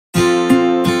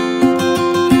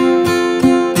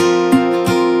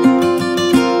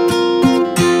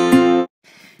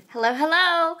Hello,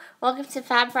 hello! Welcome to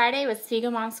Fab Friday with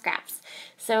Spiegel Mom Scraps.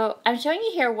 So I'm showing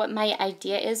you here what my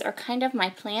idea is, or kind of my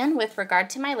plan with regard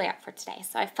to my layout for today.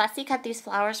 So I fussy cut these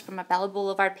flowers from a Bella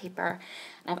Boulevard paper,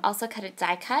 and I've also cut a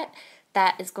die cut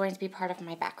that is going to be part of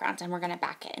my background, and we're going to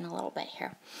back it in a little bit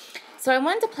here. So I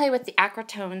wanted to play with the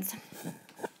Acrotones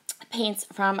paints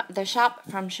from the shop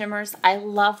from Shimmers. I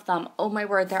love them. Oh my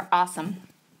word, they're awesome.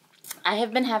 I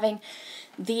have been having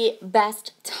the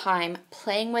best time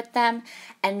playing with them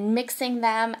and mixing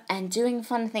them and doing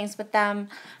fun things with them.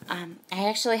 I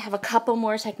actually have a couple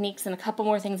more techniques and a couple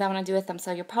more things I want to do with them,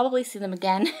 so you'll probably see them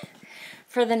again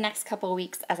for the next couple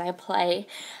weeks as I play.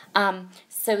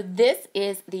 So this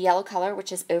is the yellow color,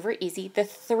 which is Over Easy. The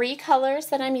three colors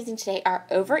that I'm using today are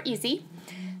Over Easy,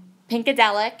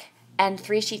 Pinkadelic, and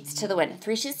Three Sheets to the Wind.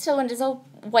 Three Sheets to the Wind is a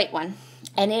white one,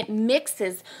 and it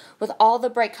mixes with all the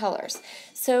bright colors.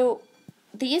 So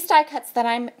these die cuts that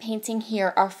I'm painting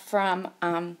here are from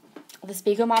the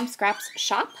Spiegel Mom Scraps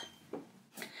shop,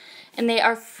 and they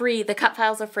are free. The cut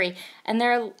files are free, and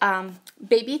they're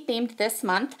baby themed this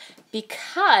month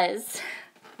because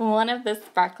one of the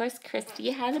sparklers,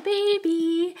 Christy, had a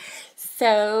baby.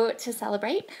 So to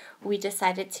celebrate, we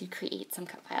decided to create some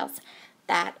cut files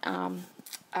that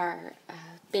are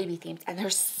baby themed, and they're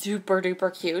super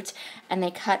duper cute, and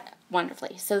they cut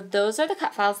wonderfully. So those are the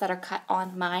cut files that are cut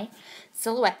on my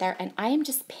silhouette there, and I am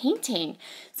just painting.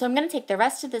 So I'm going to take the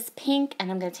rest of this pink,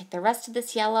 and I'm going to take the rest of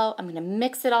this yellow. I'm going to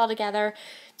mix it all together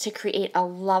to create a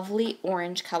lovely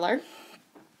orange color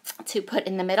to put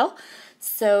in the middle.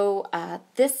 So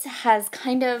this has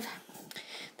kind of,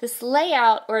 this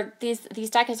layout, or these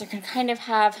die cuts are going to kind of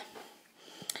have,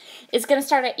 it's going to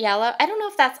start at yellow. I don't know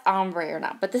if that's ombre or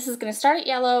not, but this is going to start at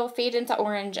yellow, fade into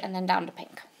orange, and then down to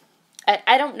pink.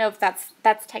 I don't know if that's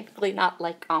technically not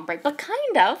like ombre, but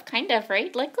kind of,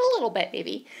 right? Like a little bit,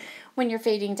 maybe, when you're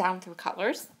fading down through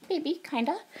colors. Maybe, kind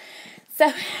of.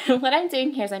 So what I'm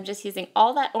doing here is I'm just using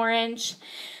all that orange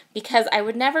because I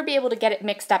would never be able to get it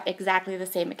mixed up exactly the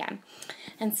same again.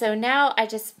 And so now I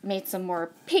just made some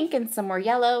more pink and some more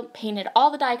yellow, painted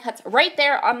all the die cuts right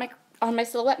there on my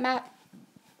silhouette mat.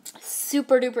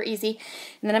 Super duper easy.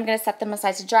 And then I'm going to set them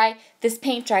aside to dry. This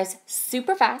paint dries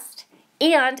super fast,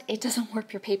 and it doesn't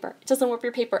warp your paper. It doesn't warp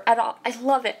your paper at all. I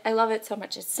love it. I love it so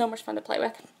much. It's so much fun to play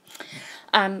with.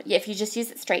 If you just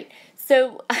use it straight.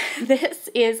 So this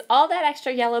is all that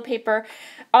extra yellow paper,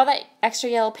 all that extra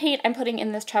yellow paint I'm putting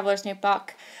in this Traveler's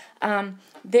Notebook.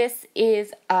 This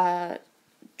is a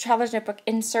Traveler's Notebook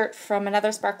insert from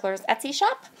another Sparkler's Etsy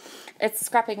shop. It's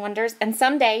Scrapping Wonders, and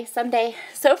someday,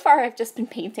 so far I've just been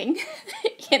painting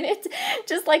in it,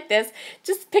 just like this,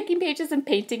 just picking pages and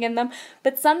painting in them,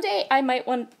 but someday I might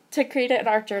want to create an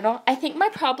art journal. I think my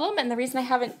problem, and the reason I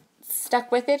haven't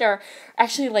stuck with it, or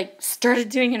actually like started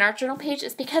doing an art journal page,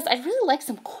 is because I really like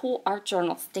some cool art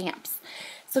journal stamps.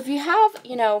 So if you have,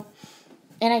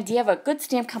 an idea of a good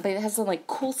stamp company that has some like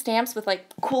cool stamps with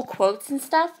like cool quotes and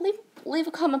stuff, leave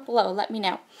a comment below. Let me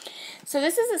know. So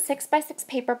this is a 6x6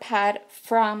 paper pad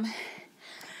from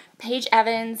Paige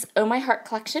Evans' Oh My Heart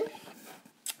collection.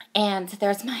 And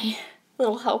there's my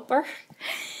little helper.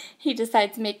 He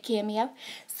decided to make cameo.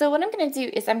 So what I'm going to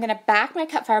do is I'm going to back my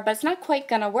cut file, but it's not quite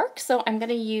going to work. So I'm going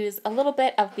to use a little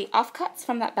bit of the offcuts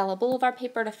from that Bella Boulevard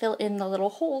paper to fill in the little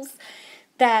holes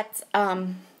that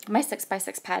my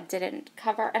 6x6 pad didn't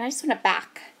cover. And I just want to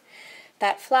back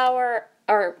that flower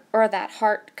or that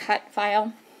heart cut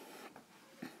file.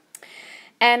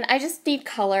 And I just need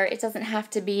color. It doesn't have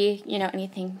to be,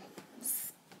 anything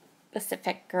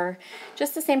specific, or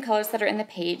just the same colors that are in the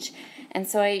page. And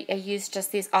so I used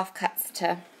just these offcuts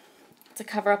to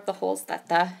cover up the holes that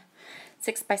the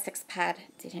 6x6 pad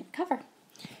didn't cover.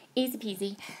 Easy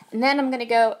peasy. And then I'm going to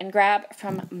go and grab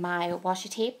from my washi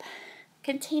tape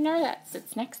container that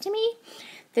sits next to me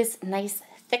this nice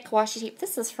thick washi tape.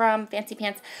 This is from Fancy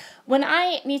Pants. When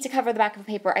I need to cover the back of a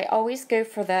paper, I always go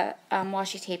for the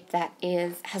washi tape that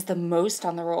has the most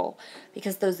on the roll,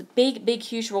 because those big,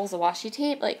 huge rolls of washi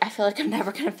tape, I feel like I'm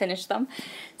never going to finish them.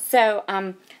 So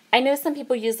I know some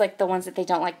people use like the ones that they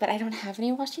don't like, but I don't have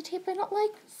any washi tape I don't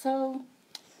like, so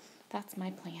that's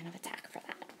my plan of attack for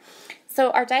that.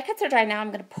 So our die cuts are dry now. I'm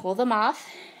going to pull them off,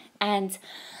 and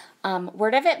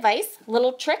word of advice,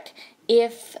 little trick,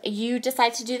 if you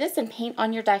decide to do this and paint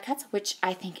on your die cuts, which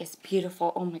I think is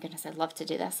beautiful, oh my goodness, I'd love to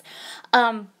do this,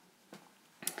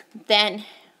 then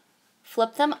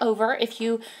flip them over. If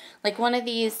you, like one of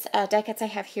these die cuts I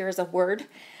have here is a word,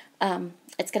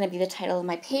 it's going to be the title of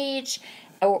my page,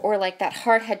 or like that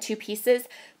heart had two pieces,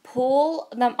 pull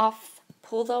them off,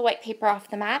 pull the white paper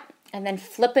off the mat, and then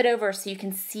flip it over so you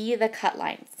can see the cut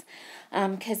lines.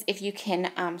 Because if you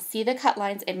can see the cut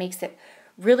lines, it makes it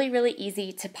Really, really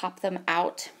easy to pop them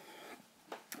out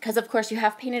because of course you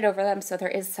have painted over them, so there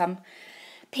is some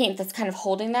paint that's kind of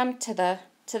holding them to the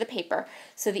paper.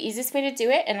 So the easiest way to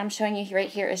do it, and I'm showing you right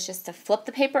here, is just to flip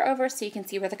the paper over so you can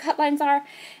see where the cut lines are,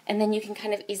 and then you can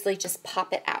kind of easily just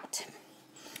pop it out.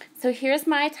 So here's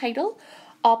my title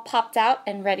all popped out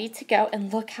and ready to go,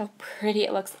 and look how pretty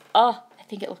it looks. Oh, I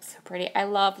think it looks so pretty. I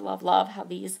love, love, love how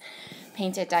these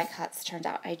painted die cuts turned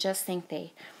out. I just think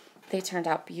they turned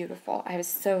out beautiful. I was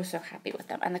so, so happy with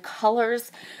them. And the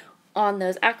colors on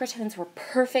those acrotones were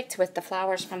perfect with the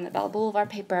flowers from the Bella Boulevard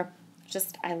paper.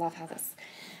 Just, I love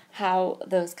how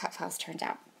those cut files turned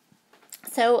out.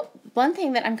 So one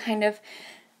thing that I'm going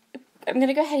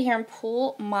to go ahead here and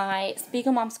pull my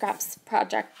Spiegel Mom Scraps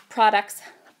products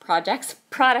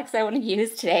I want to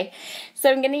use today.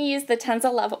 So I'm going to use the Tons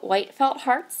of Love white felt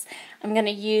hearts. I'm going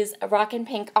to use a Rockin'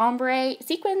 Pink ombre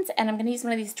sequins, and I'm going to use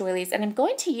one of these doilies. And I'm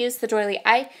going to use the doily.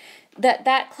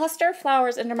 That cluster of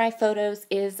flowers under my photos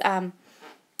is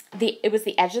it was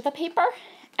the edge of the paper,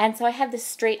 and so I had this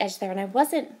straight edge there, and I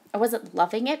wasn't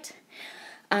loving it.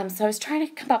 So I was trying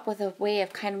to come up with a way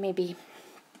of kind of maybe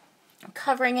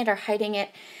covering it or hiding it.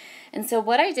 And so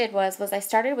what I did was I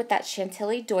started with that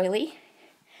Chantilly doily,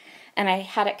 and I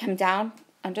had it come down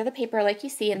under the paper like you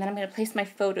see, and then I'm going to place my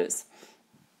photos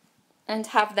and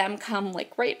have them come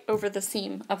like right over the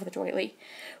seam of the doily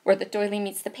where the doily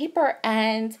meets the paper,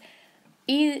 and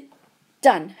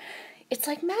done. It's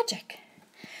like magic.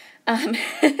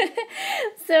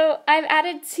 So I've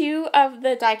added 2 of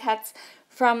the die cuts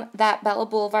from that Bella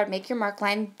Boulevard Make Your Mark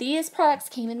line. These products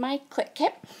came in my Click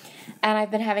Kit, and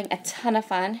I've been having a ton of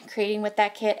fun creating with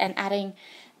that kit and adding,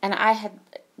 and I had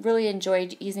really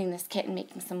enjoyed using this kit and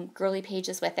making some girly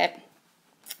pages with it.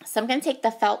 So I'm going to take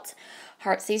the felt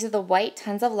hearts. These are the white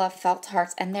Tons of Love felt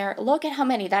hearts, and look at how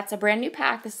many. That's a brand new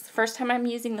pack. This is the first time I'm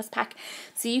using this pack.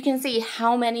 So you can see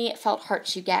how many felt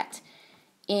hearts you get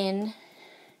in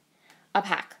a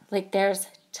pack. Like, there's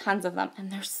tons of them,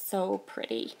 and they're so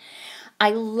pretty.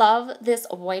 I love this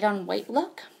white on white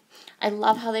look. I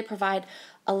love how they provide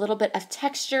a little bit of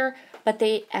texture, but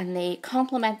they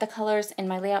complement the colors in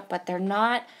my layout, but they're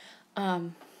not,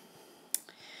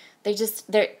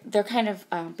 they're kind of,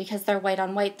 because they're white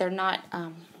on white, they're not,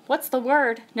 what's the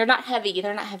word? They're not heavy.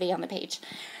 They're not heavy on the page.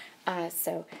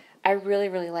 So I really,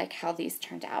 really like how these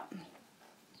turned out.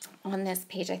 On this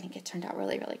page, I think it turned out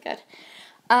really, really good.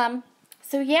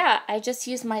 So yeah, I just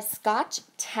used my Scotch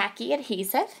Tacky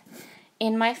adhesive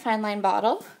in my fine line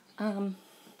bottle,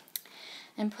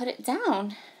 and put it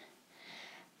down.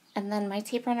 And then my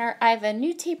tape runner, I have a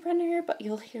new tape runner, but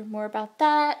you'll hear more about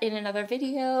that in another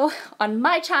video on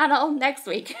my channel next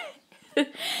week.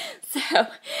 So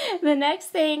the next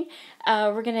thing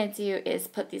we're going to do is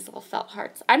put these little felt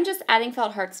hearts. I'm just adding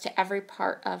felt hearts to every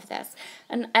part of this.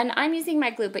 And I'm using my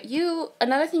glue, but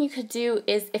another thing you could do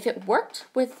is, if it worked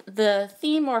with the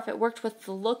theme or if it worked with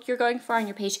the look you're going for on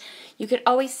your page, you could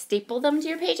always staple them to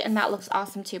your page, and that looks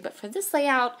awesome too. But for this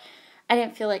layout, I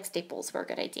didn't feel like staples were a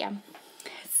good idea.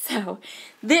 So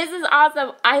this is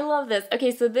awesome. I love this.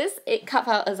 Okay, so this cut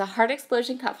file is a Heart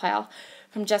Explosion cut file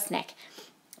from Just Nick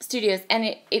Studios,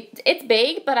 and it's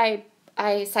big, but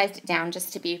I sized it down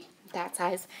just to be that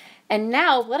size. And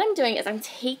now what I'm doing is I'm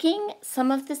taking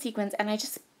some of the sequins and I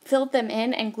just filled them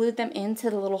in and glued them into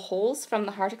the little holes from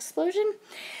the Heart Explosion.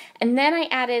 And then I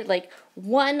added like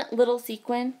one little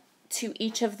sequin to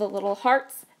each of the little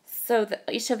hearts, so that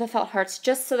each of the felt hearts,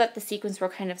 just so that the sequins were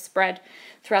kind of spread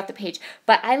throughout the page.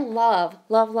 But I love,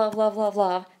 love, love, love, love,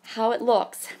 love how it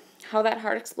looks, how that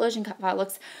Heart Explosion cut file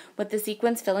looks with the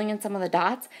sequins filling in some of the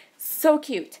dots. So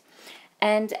cute.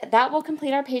 And that will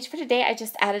complete our page for today. I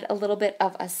just added a little bit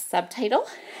of a subtitle.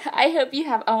 I hope you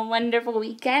have a wonderful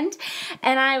weekend,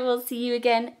 and I will see you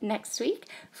again next week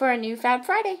for a new Fab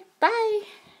Friday. Bye!